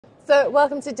So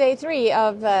welcome to day 3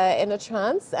 of Inner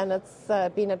Trance, and it's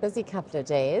been a busy couple of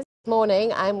days. This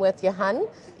morning I'm with Johann.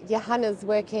 Johann is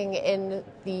working in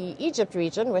the Egypt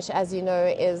region, which, as you know,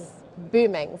 is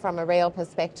booming from a rail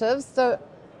perspective. So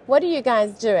what are you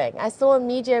guys doing? I saw a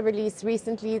media release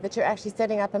recently that you're actually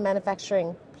setting up a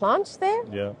manufacturing plant there.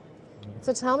 Yeah.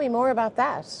 So tell me more about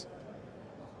that.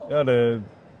 Yeah,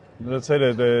 let's say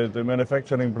that the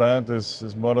manufacturing plant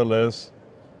is more or less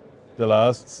the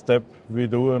last step we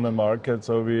do in the market.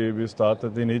 So we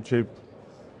started in Egypt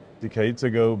decades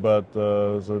ago, but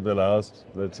so the last,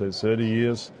 let's say, 30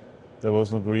 years, there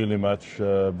wasn't really much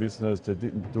business. They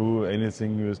didn't do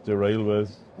anything with the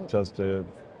railways, just the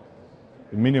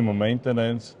minimum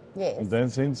maintenance. Yes. And then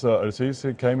since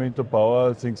Al-Sisi came into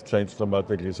power, things changed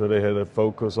dramatically. So they had a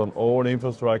focus on all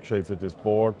infrastructure, if it is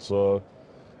ports or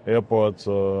airports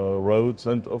or roads,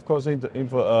 and of course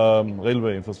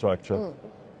railway infrastructure.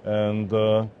 And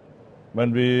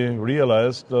when we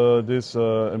realized these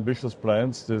ambitious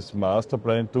plans, this master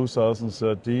plan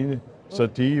 2030,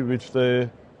 which they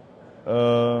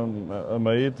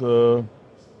made,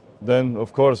 then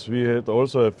of course we had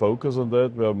also a focus on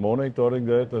that. We are monitoring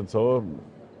that, and so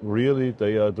really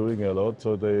they are doing a lot.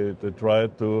 So they try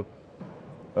to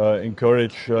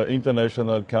encourage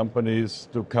international companies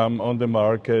to come on the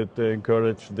market. They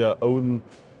encourage their own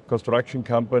construction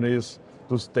companies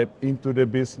to step into the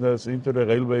business, into the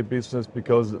railway business,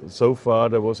 because so far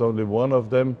there was only one of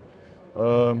them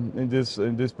in this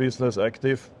business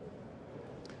active.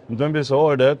 And when we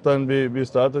saw that, then we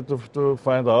started to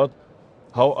find out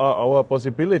how are our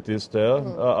possibilities there.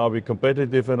 Are we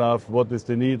competitive enough? What is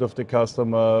the need of the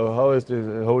customer? How is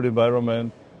the whole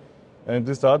environment? And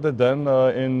we started then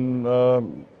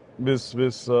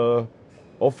with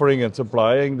offering and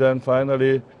supplying then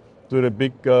finally to the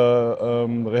big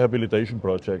rehabilitation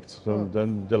projects. So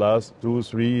then the last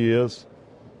 2-3 years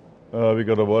we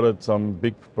got awarded some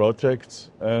big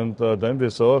projects, and then we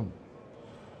saw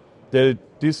that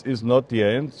this is not the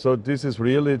end. So this is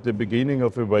really the beginning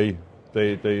of a way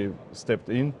they stepped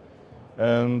in,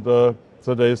 and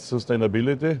so there is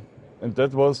sustainability. And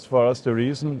that was for us the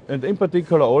reason, and in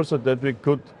particular also that we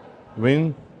could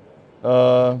win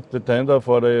the tender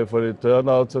for the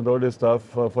turnouts and all this stuff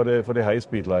for the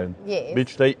high-speed line, Yes.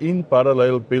 which they in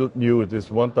parallel built new. This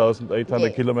 1,800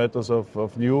 Yes. kilometers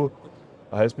of new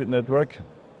high-speed network,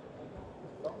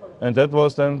 and that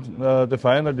was then the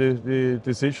final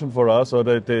decision for us, or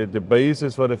the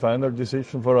basis for the final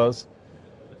decision for us,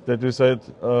 that we said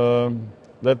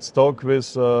let's talk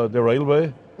with the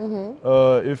railway.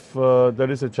 If there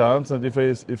is a chance and if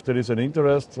there is an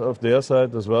interest of their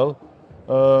side as well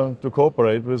to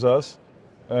cooperate with us.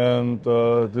 And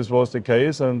this was the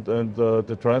case, and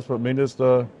the transport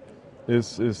minister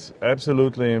is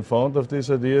absolutely in front of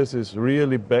these ideas, is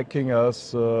really backing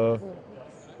us.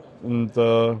 And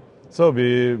so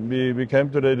we came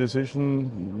to the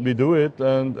decision, we do it,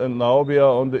 and now we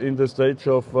are in the stage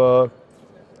of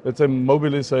let's say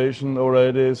mobilization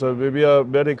already. So we are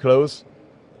very close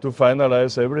to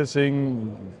finalize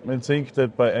everything, and think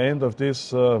that by end of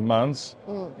this month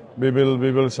we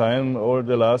will sign all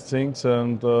the last things,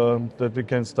 and that we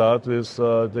can start with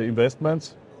the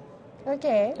investments.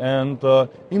 Okay. And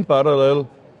in parallel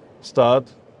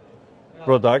start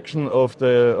production of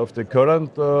the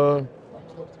current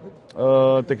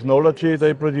technology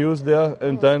they produce there,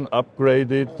 and then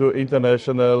upgrade it to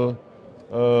international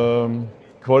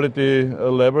quality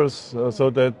levels, so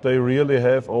that they really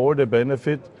have all the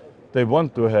benefit they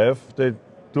want to have. They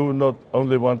do not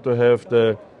only want to have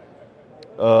the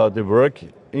work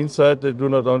inside, they do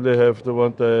not only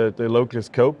want the local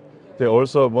scope, they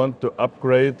also want to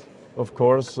upgrade, of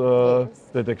course,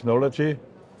 the technology,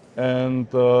 and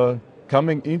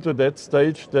coming into that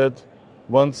stage that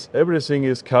once everything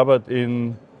is covered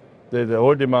in, the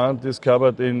whole demand is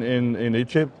covered in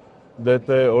Egypt, that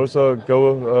they also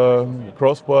go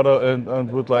cross-border and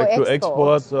would like to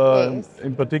export yes.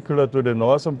 in particular to the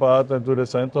northern part and to the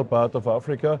central part of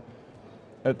Africa,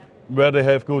 where they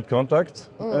have good contacts.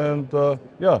 And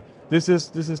this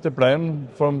is the plan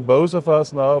from both of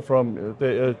us now, from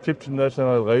the Egyptian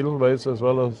National Railways as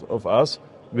well as of us,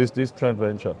 with this joint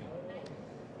venture.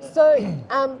 So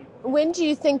when do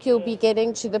you think you'll be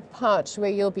getting to the part where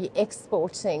you'll be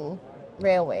exporting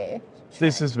railway?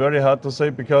 This is very hard to say,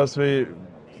 because we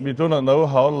do not know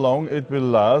how long it will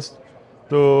last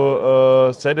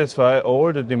to satisfy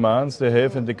all the demands they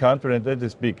have in the country, and that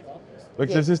is big. Look,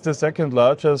 Yes. This is the second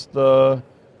largest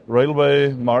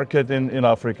railway market in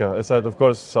Africa, aside of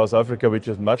course South Africa, which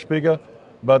is much bigger.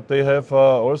 but they have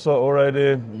also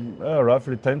already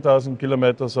roughly 10,000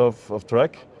 kilometers of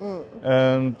track.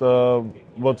 And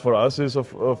what for us is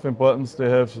of importance, they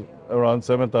have around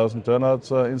 7,000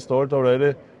 turnouts installed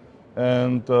already,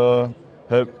 and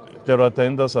there are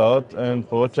tenders out and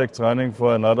projects running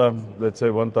for another, let's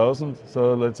say, 1,000.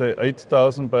 So let's say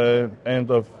 8,000 by end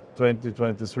of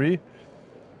 2023.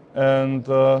 And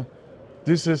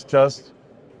this is just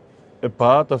a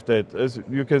part of that. As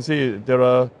you can see, there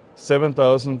are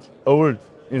 7,000 old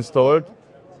installed,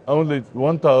 only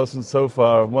 1,000 so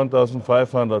far,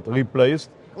 1,500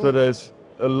 replaced. So there's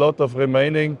a lot of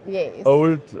remaining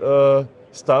old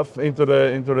stuff into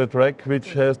the track,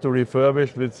 which has to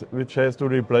refurbish, which has to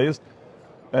replace.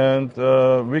 And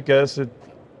we guess it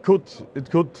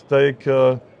could take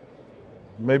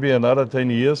maybe another 10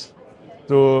 years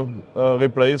to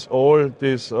replace all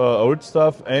this old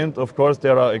stuff. And of course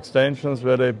there are extensions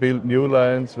where they build new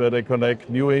lines, where they connect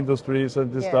new industries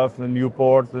and this stuff, and new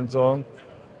port and so on.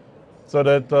 So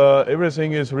that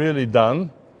everything is really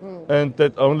done, and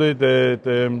that only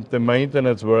the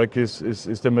maintenance work is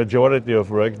the majority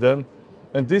of work then.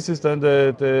 And this is then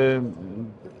the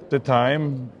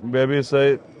time where we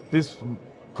say this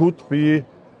could be.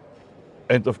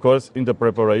 And of course, in the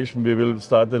preparation, we will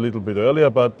start a little bit earlier,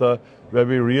 but where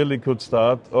we really could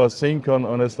start or think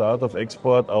on a start of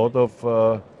export out of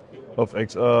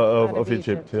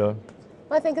Egypt. Yeah.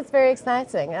 Well, I think it's very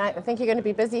exciting. I think you're going to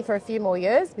be busy for a few more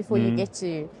years before you get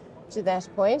to that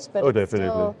point. But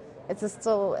definitely. It's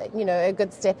still a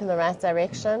good step in the right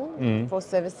direction for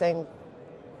servicing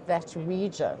that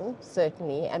region,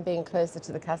 certainly, and being closer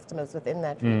to the customers within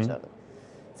that region.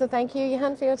 So thank you,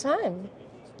 Johann, for your time.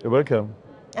 You're welcome.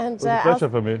 And it was a pleasure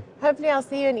for me. Hopefully I'll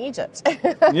see you in Egypt.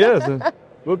 Yes, it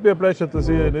would be a pleasure to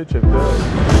see you in Egypt.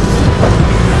 Yeah.